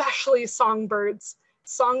 especially songbirds.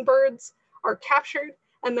 Songbirds are captured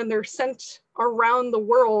and then they're sent around the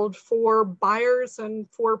world for buyers and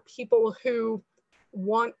for people who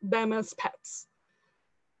want them as pets.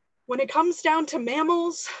 When it comes down to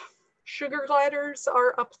mammals, sugar gliders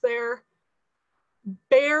are up there.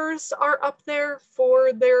 Bears are up there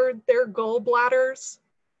for their gallbladders.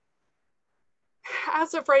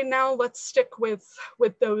 As of right now, let's stick with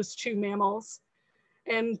those two mammals.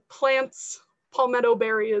 And plants, palmetto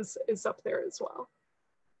berry is up there as well.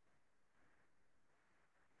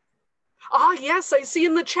 Ah, yes, I see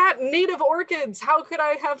in the chat, native orchids. How could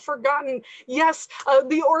I have forgotten? Yes,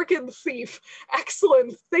 the orchid thief.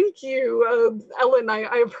 Excellent, thank you, Ellen,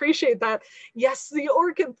 I appreciate that. Yes, the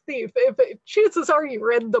orchid thief. If chances are you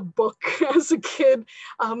read the book as a kid.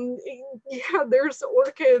 Yeah, there's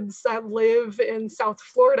orchids that live in South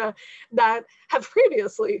Florida that have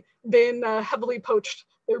previously been heavily poached.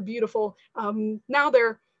 They're beautiful. Now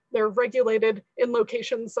they're regulated in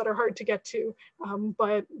locations that are hard to get to.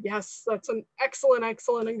 But yes, that's an excellent,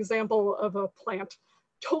 excellent example of a plant.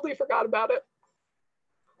 Totally forgot about it.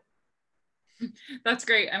 That's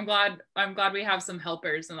great. I'm glad we have some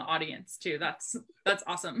helpers in the audience too. That's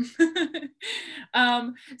awesome.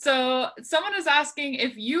 So someone is asking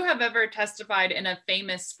if you have ever testified in a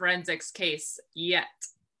famous forensics case yet.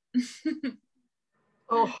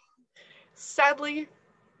 Oh, sadly,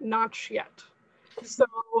 not yet. So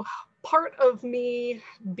part of me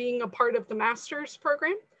being a part of the master's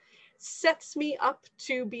program sets me up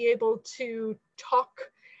to be able to talk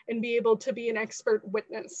and be able to be an expert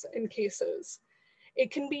witness in cases.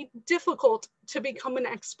 It can be difficult to become an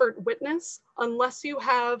expert witness unless you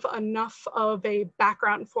have enough of a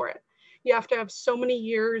background for it. You have to have so many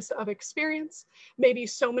years of experience, maybe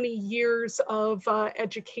so many years of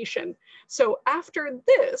education. So after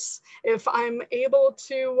this, if I'm able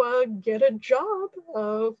to get a job,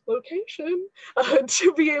 location,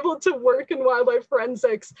 to be able to work in wildlife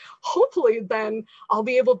forensics, hopefully then I'll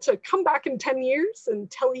be able to come back in 10 years and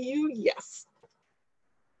tell you yes.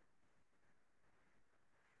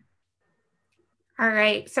 All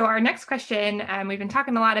right, so our next question, we've been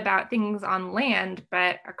talking a lot about things on land,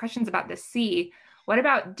 but our question's about the sea. What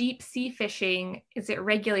about deep sea fishing? Is it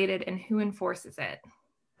regulated and who enforces it?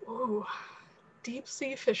 Ooh, deep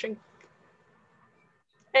sea fishing.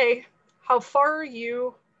 How far are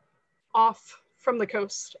you off from the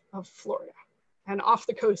coast of Florida and off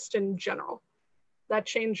the coast in general? That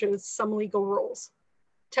changes some legal rules.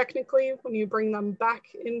 Technically, when you bring them back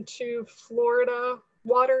into Florida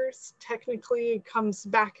waters, technically it comes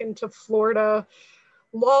back into Florida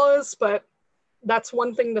laws, but that's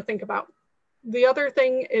one thing to think about. The other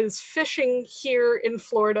thing is fishing here in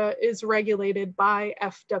Florida is regulated by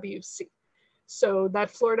FWC. So that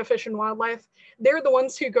Florida Fish and Wildlife, they're the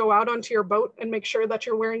ones who go out onto your boat and make sure that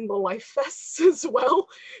you're wearing the life vests as well.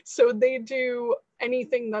 So they do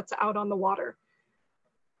anything that's out on the water.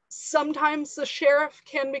 Sometimes the sheriff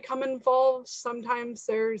can become involved. Sometimes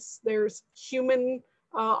there's human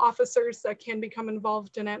officers that can become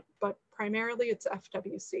involved in it, but primarily it's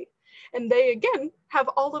FWC. And they, again, have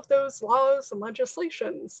all of those laws and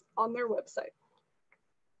legislations on their website.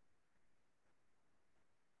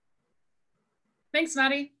 Thanks,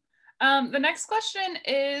 Maddie. The next question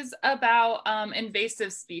is about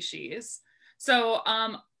invasive species. So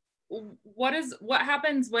what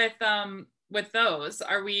happens with those?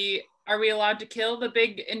 Are we allowed to kill the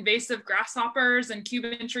big invasive grasshoppers and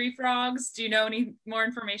Cuban tree frogs? Do you know any more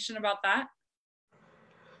information about that?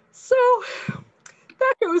 So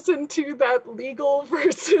that goes into that legal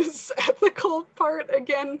versus ethical part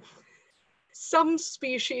again. Some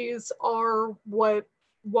species are what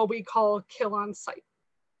we call kill on sight.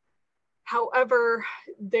 However,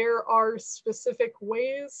 there are specific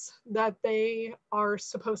ways that they are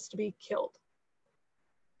supposed to be killed.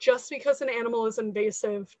 Just because an animal is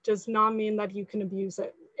invasive does not mean that you can abuse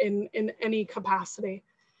it in any capacity.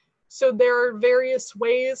 So there are various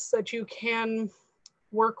ways that you can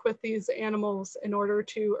work with these animals in order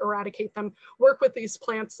to eradicate them, work with these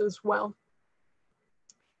plants as well.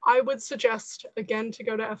 I would suggest, again, to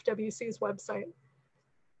go to FWC's website.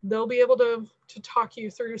 They'll be able to talk you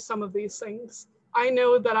through some of these things. I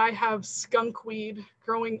know that I have skunkweed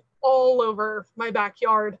growing all over my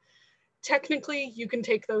backyard. Technically, you can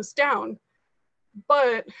take those down,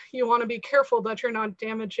 but you want to be careful that you're not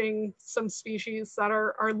damaging some species that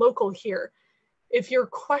are local here. If you're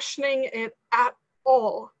questioning it at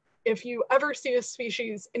all, if you ever see a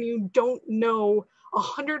species and you don't know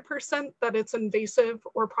 100% that it's invasive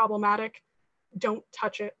or problematic, don't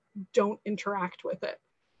touch it, don't interact with it.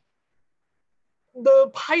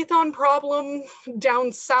 The python problem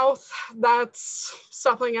down south, that's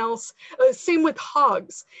something else. Same with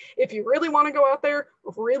hogs. If you really want to go out there,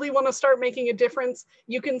 really want to start making a difference,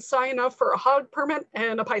 you can sign up for a hog permit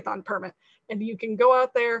and a python permit. And you can go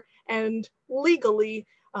out there and legally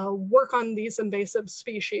work on these invasive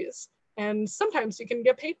species. And sometimes you can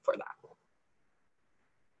get paid for that.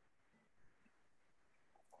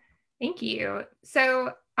 Thank you.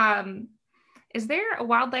 So, is there a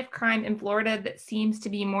wildlife crime in Florida that seems to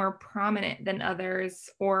be more prominent than others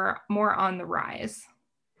or more on the rise?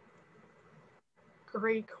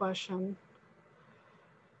 Great question.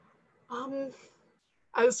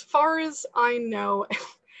 As far as I know,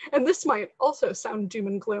 and this might also sound doom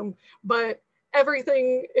and gloom, but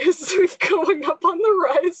everything is going up on the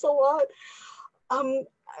rise a lot.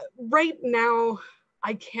 Right now,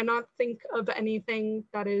 I cannot think of anything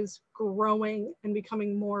that is growing and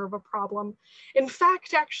becoming more of a problem. In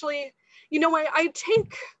fact, actually, I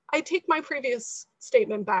take my previous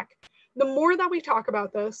statement back. The more that we talk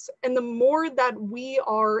about this and the more that we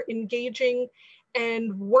are engaging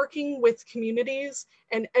and working with communities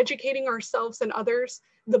and educating ourselves and others,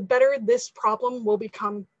 the better this problem will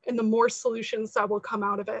become and the more solutions that will come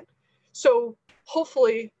out of it. So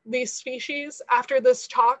hopefully these species, after this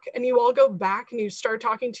talk, and you all go back and you start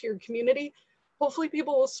talking to your community, hopefully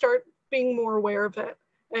people will start being more aware of it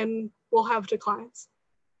and we'll have declines.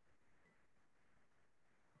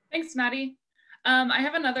 Thanks, Maddie. I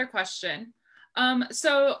have another question.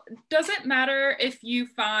 So does it matter if you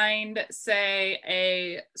find, say,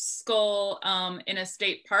 a skull in a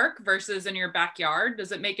state park versus in your backyard?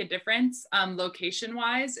 Does it make a difference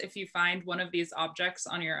location-wise if you find one of these objects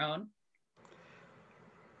on your own?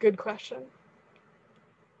 Good question.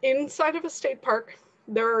 Inside of a state park,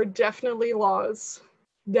 there are definitely laws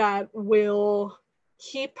that will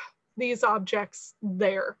keep these objects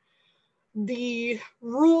there. The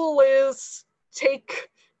rule is take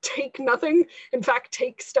nothing. In fact,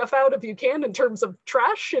 take stuff out if you can in terms of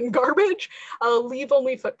trash and garbage. Leave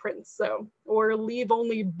only footprints, though, or leave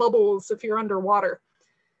only bubbles if you're underwater.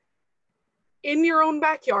 In your own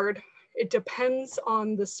backyard, it depends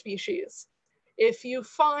on the species. If you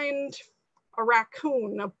find a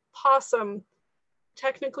raccoon, a possum,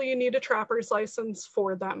 technically you need a trapper's license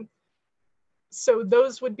for them. So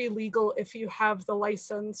those would be legal if you have the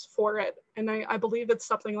license for it. And I believe it's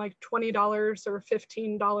something like $20 or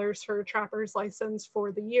 $15 for a trapper's license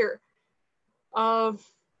for the year. An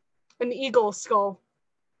eagle skull,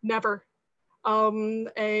 never.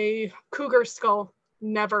 A cougar skull,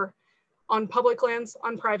 never. On public lands,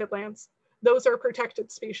 on private lands. Those are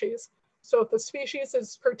protected species. So if a species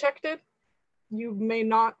is protected, you may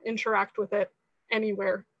not interact with it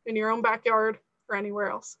anywhere, in your own backyard or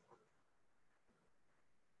anywhere else.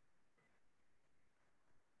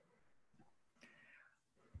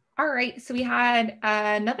 All right, so we had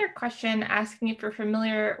another question asking if you're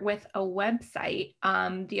familiar with a website,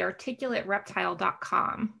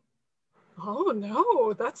 thearticulatereptile.com. Oh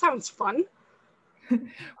no, that sounds fun.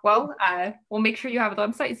 Well, we'll make sure you have the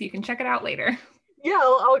website so you can check it out later. Yeah,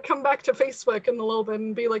 I'll come back to Facebook in a little bit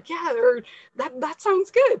and be like, yeah, or that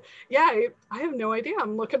sounds good. Yeah, I have no idea.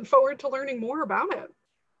 I'm looking forward to learning more about it.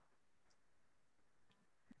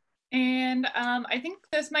 And I think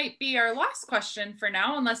this might be our last question for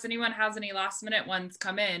now, unless anyone has any last minute ones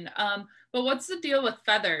come in. But what's the deal with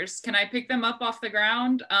feathers? Can I pick them up off the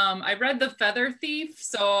ground? I read The Feather Thief,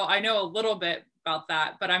 so I know a little bit about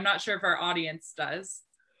that, but I'm not sure if our audience does.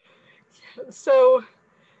 So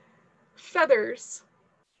feathers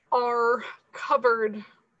are covered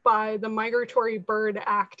by the Migratory Bird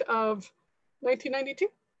Act of 1992,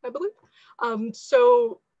 I believe.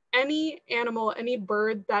 So any animal, any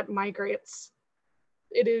bird that migrates,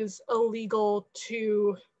 it is illegal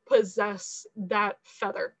to possess that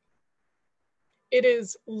feather. It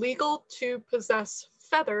is legal to possess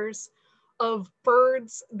feathers of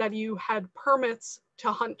birds that you had permits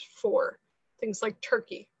to hunt for, things like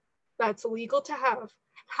turkey. That's legal to have.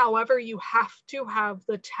 However, you have to have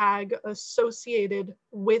the tag associated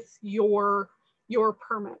with your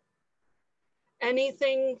permit.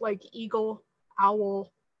 Anything like eagle,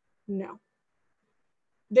 owl, no.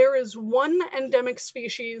 There is one endemic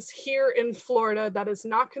species here in Florida that is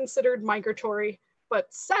not considered migratory,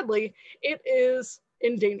 but sadly, it is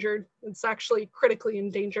endangered. It's actually critically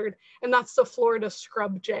endangered, and that's the Florida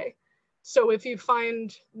scrub jay. So if you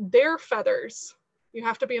find their feathers, you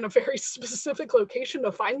have to be in a very specific location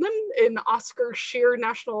to find them in Oscar Shear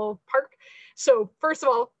National Park. So first of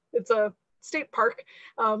all, it's a state park,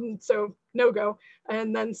 so no go.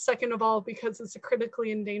 And then second of all, because it's a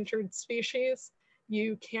critically endangered species,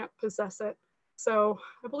 you can't possess it. So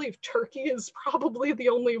I believe turkey is probably the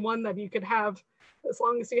only one that you could have as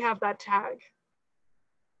long as you have that tag.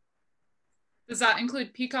 Does that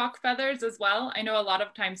include peacock feathers as well? I know a lot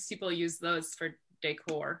of times people use those for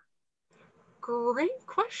decor. Great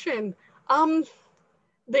question.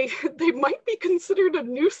 They might be considered a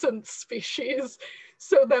nuisance species,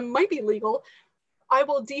 so that might be legal. I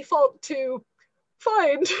will default to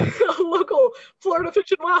find a local Florida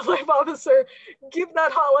Fish and Wildlife officer, give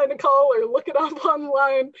that hotline a call or look it up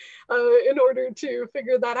online in order to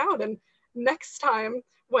figure that out. And next time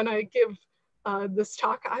when I give this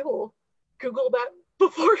talk, I will Google that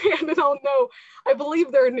beforehand and I'll know. I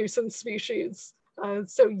believe they're a nuisance species.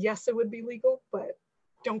 So yes, it would be legal, but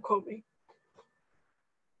don't quote me.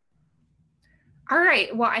 All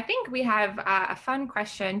right, well, I think we have a fun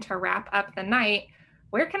question to wrap up the night.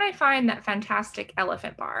 Where can I find that fantastic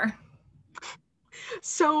elephant bar?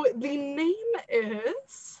 So the name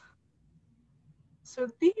is, so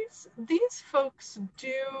these folks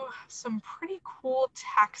do some pretty cool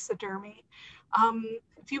taxidermy.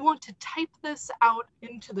 If you want to type this out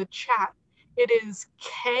into the chat, it is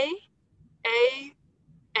KANATI.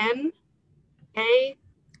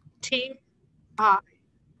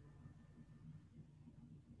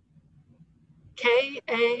 KANATI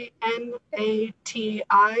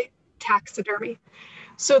taxidermy.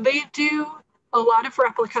 So they do a lot of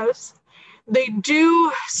replicas. They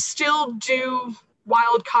do still do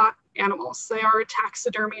wild caught animals. They are a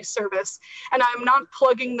taxidermy service, and I'm not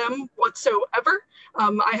plugging them whatsoever.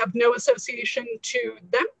 I have no association to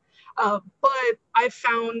them, but I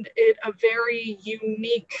found it a very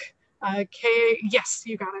unique yes,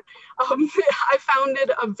 you got it. I found it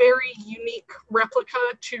a very unique replica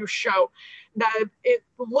to show that it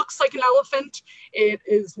looks like an elephant. It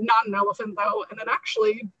is not an elephant though, and it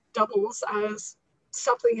actually doubles as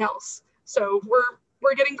something else. So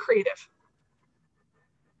we're getting creative.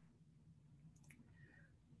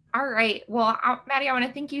 All right. Well, Maddie, I want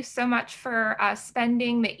to thank you so much for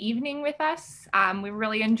spending the evening with us. We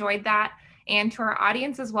really enjoyed that. And to our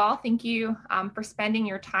audience as well, thank you for spending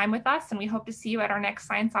your time with us. And we hope to see you at our next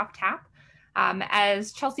Science Off Tap.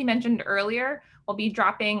 As Chelsea mentioned earlier, we'll be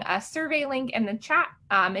dropping a survey link in the chat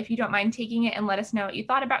if you don't mind taking it and let us know what you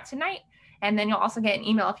thought about tonight. And then you'll also get an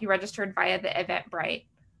email if you registered via the Eventbrite.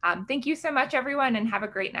 Thank you so much, everyone, and have a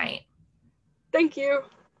great night. Thank you.